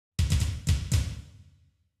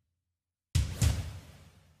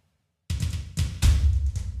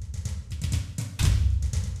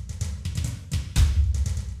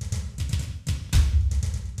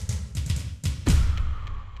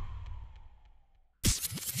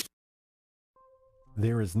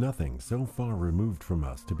There is nothing so far removed from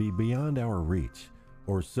us to be beyond our reach,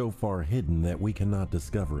 or so far hidden that we cannot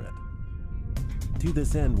discover it. To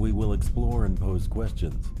this end, we will explore and pose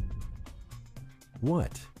questions.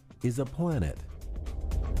 What is a planet?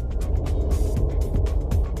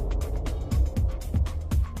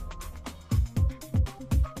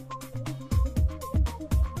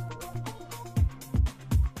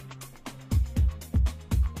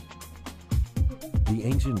 The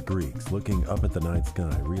ancient Greeks, looking up at the night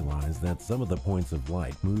sky, realized that some of the points of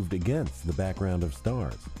light moved against the background of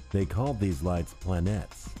stars. They called these lights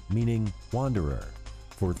planets, meaning wanderer.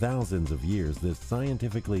 For thousands of years, this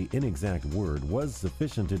scientifically inexact word was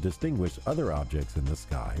sufficient to distinguish other objects in the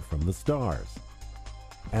sky from the stars.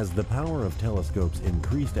 As the power of telescopes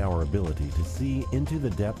increased our ability to see into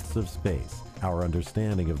the depths of space, our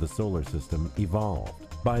understanding of the solar system evolved.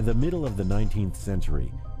 By the middle of the 19th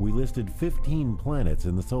century, we listed 15 planets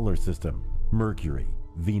in the solar system: Mercury,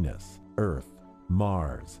 Venus, Earth,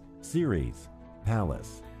 Mars, Ceres,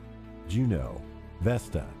 Pallas, Juno,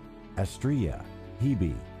 Vesta, Astrea,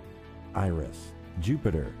 Hebe, Iris,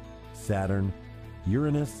 Jupiter, Saturn,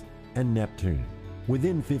 Uranus, and Neptune.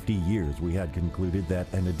 Within 50 years, we had concluded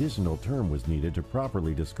that an additional term was needed to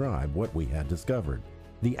properly describe what we had discovered: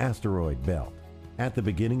 the asteroid belt. At the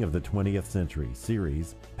beginning of the 20th century,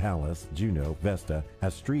 Ceres, Pallas, Juno, Vesta,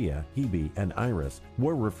 Astrea, Hebe, and Iris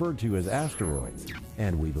were referred to as asteroids,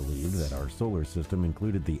 and we believed that our solar system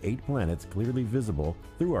included the 8 planets clearly visible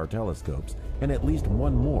through our telescopes and at least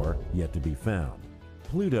one more yet to be found.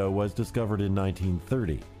 Pluto was discovered in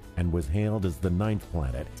 1930 and was hailed as the 9th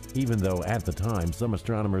planet, even though at the time some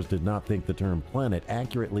astronomers did not think the term planet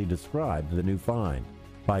accurately described the new find.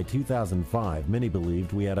 By 2005, many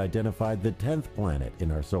believed we had identified the 10th planet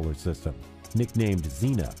in our solar system. Nicknamed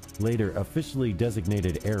Xena, later officially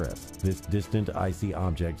designated Eris, this distant icy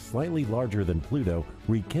object slightly larger than Pluto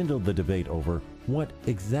rekindled the debate over what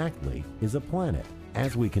exactly is a planet.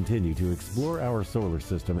 As we continue to explore our solar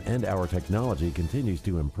system and our technology continues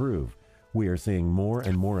to improve, we are seeing more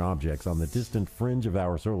and more objects on the distant fringe of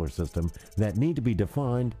our solar system that need to be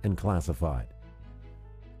defined and classified.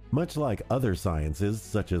 Much like other sciences,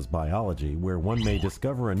 such as biology, where one may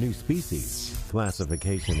discover a new species,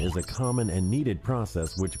 classification is a common and needed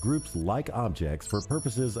process which groups like objects for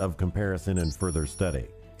purposes of comparison and further study.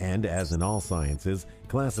 And as in all sciences,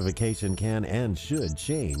 classification can and should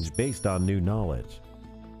change based on new knowledge.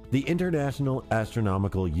 The International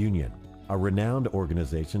Astronomical Union, a renowned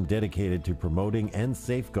organization dedicated to promoting and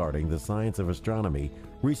safeguarding the science of astronomy,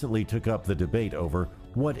 recently took up the debate over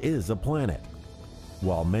what is a planet.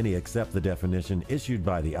 While many accept the definition issued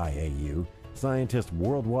by the IAU, scientists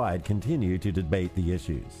worldwide continue to debate the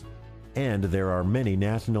issues. And there are many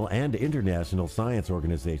national and international science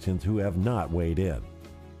organizations who have not weighed in.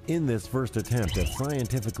 In this first attempt at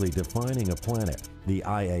scientifically defining a planet, the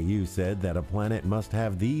IAU said that a planet must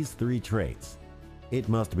have these 3 traits. It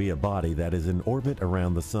must be a body that is in orbit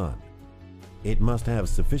around the sun. It must have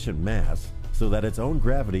sufficient mass so that its own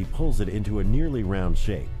gravity pulls it into a nearly round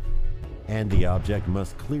shape. And the object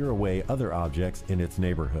must clear away other objects in its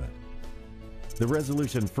neighborhood. The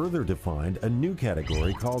resolution further defined a new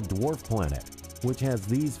category called dwarf planet, which has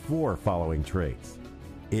these 4 following traits.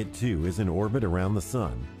 It too is in orbit around the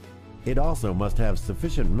sun. It also must have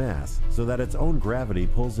sufficient mass so that its own gravity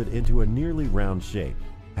pulls it into a nearly round shape.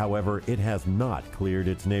 However, it has not cleared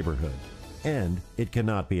its neighborhood, and it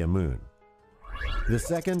cannot be a moon. The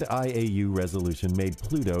second IAU resolution made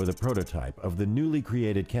Pluto the prototype of the newly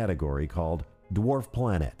created category called dwarf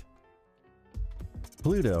planet.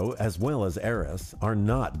 Pluto, as well as Eris, are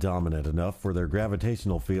not dominant enough for their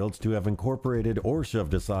gravitational fields to have incorporated or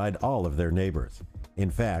shoved aside all of their neighbors. In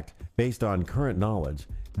fact, based on current knowledge,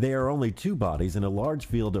 they are only 2 bodies in a large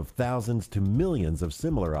field of thousands to millions of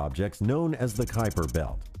similar objects known as the Kuiper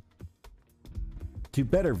Belt. To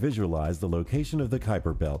better visualize the location of the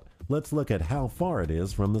Kuiper Belt, let's look at how far it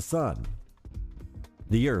is from the Sun.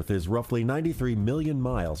 The Earth is roughly 93 million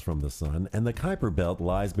miles from the Sun, and the Kuiper Belt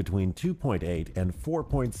lies between 2.8 and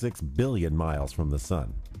 4.6 billion miles from the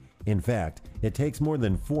Sun. In fact, it takes more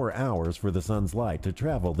than 4 hours for the Sun's light to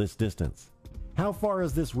travel this distance. How far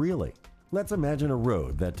is this really? Let's imagine a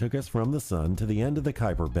road that took us from the Sun to the end of the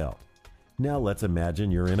Kuiper Belt. Now let's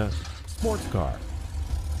imagine you're in a sports car.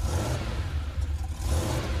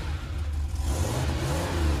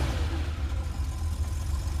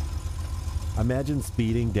 Imagine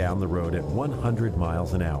speeding down the road at 100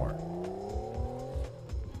 miles an hour.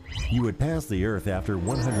 You would pass the Earth after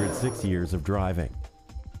 106 years of driving.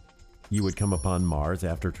 You would come upon Mars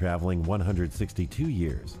after traveling 162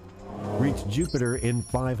 years, reach Jupiter in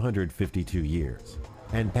 552 years,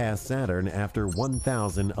 and pass Saturn after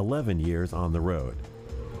 1,011 years on the road.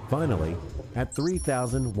 Finally, at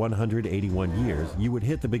 3,181 years, you would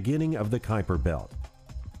hit the beginning of the Kuiper Belt.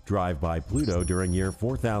 Drive by Pluto during year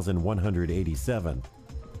 4,187,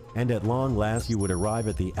 and at long last you would arrive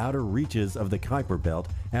at the outer reaches of the Kuiper Belt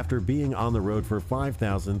after being on the road for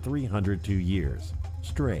 5,302 years,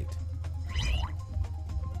 straight.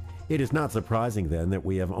 It is not surprising then that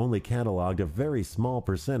we have only cataloged a very small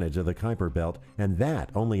percentage of the Kuiper Belt, and that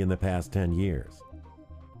only in the past 10 years.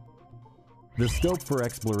 The scope for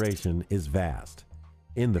exploration is vast.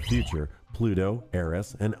 In the future, Pluto,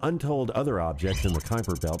 Eris, and untold other objects in the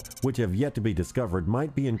Kuiper Belt which have yet to be discovered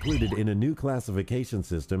might be included in a new classification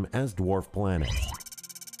system as dwarf planets.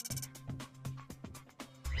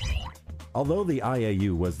 Although the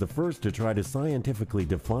IAU was the first to try to scientifically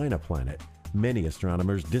define a planet, many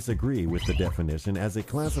astronomers disagree with the definition, as it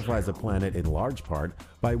classifies a planet in large part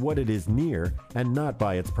by what it is near and not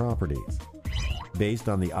by its properties. Based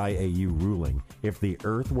on the IAU ruling, if the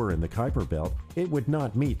Earth were in the Kuiper Belt, it would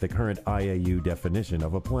not meet the current IAU definition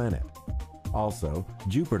of a planet. Also,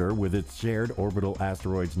 Jupiter, with its shared orbital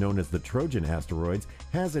asteroids known as the Trojan asteroids,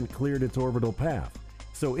 hasn't cleared its orbital path,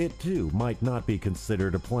 so it too might not be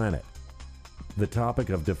considered a planet. The topic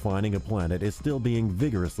of defining a planet is still being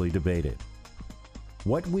vigorously debated.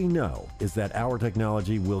 What we know is that our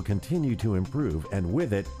technology will continue to improve, and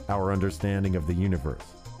with it, our understanding of the universe.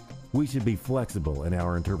 We should be flexible in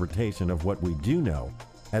our interpretation of what we do know,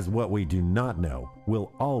 as what we do not know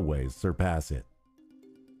will always surpass it.